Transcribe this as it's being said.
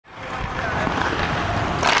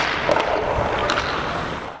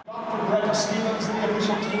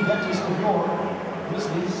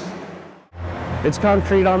It's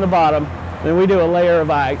concrete on the bottom. Then we do a layer of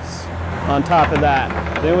ice on top of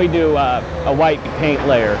that. Then we do a white paint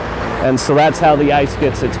layer. And so that's how the ice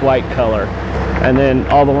gets its white color. And then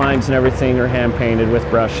all the lines and everything are hand painted with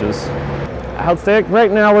brushes. How thick?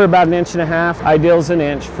 Right now we're about 1.5 inches. Ideal is 1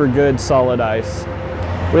 inch for good solid ice.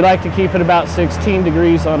 We like to keep it about 16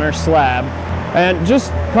 degrees on our slab. And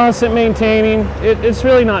just constant maintaining, it's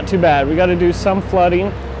really not too bad. We got to do some flooding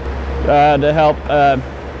to help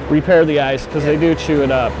repair the ice because they do chew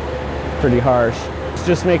it up pretty harsh. It's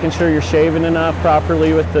just making sure you're shaving enough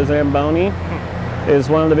properly with the Zamboni is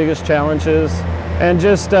one of the biggest challenges. And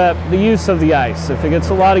just the use of the ice. If it gets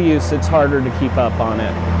a lot of use, it's harder to keep up on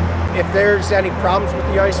it. If there's any problems with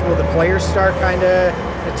the ice, will the players start kind of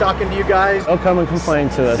talking to you guys? They'll come and complain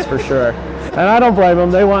to us for sure. And I don't blame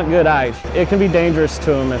them, they want good ice. It can be dangerous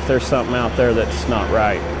to them if there's something out there that's not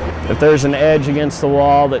right. If there's an edge against the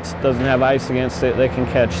wall that doesn't have ice against it, they can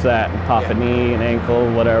catch that and pop a knee, an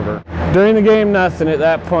ankle, whatever. During the game, nothing. At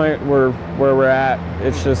that point, we're where we're at.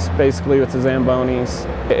 It's just basically with the Zambonis.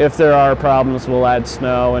 If there are problems, we'll add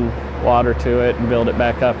snow and water to it and build it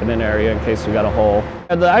back up in an area in case we got a hole.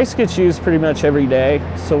 The ice gets used pretty much every day,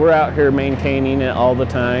 so we're out here maintaining it all the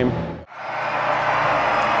time.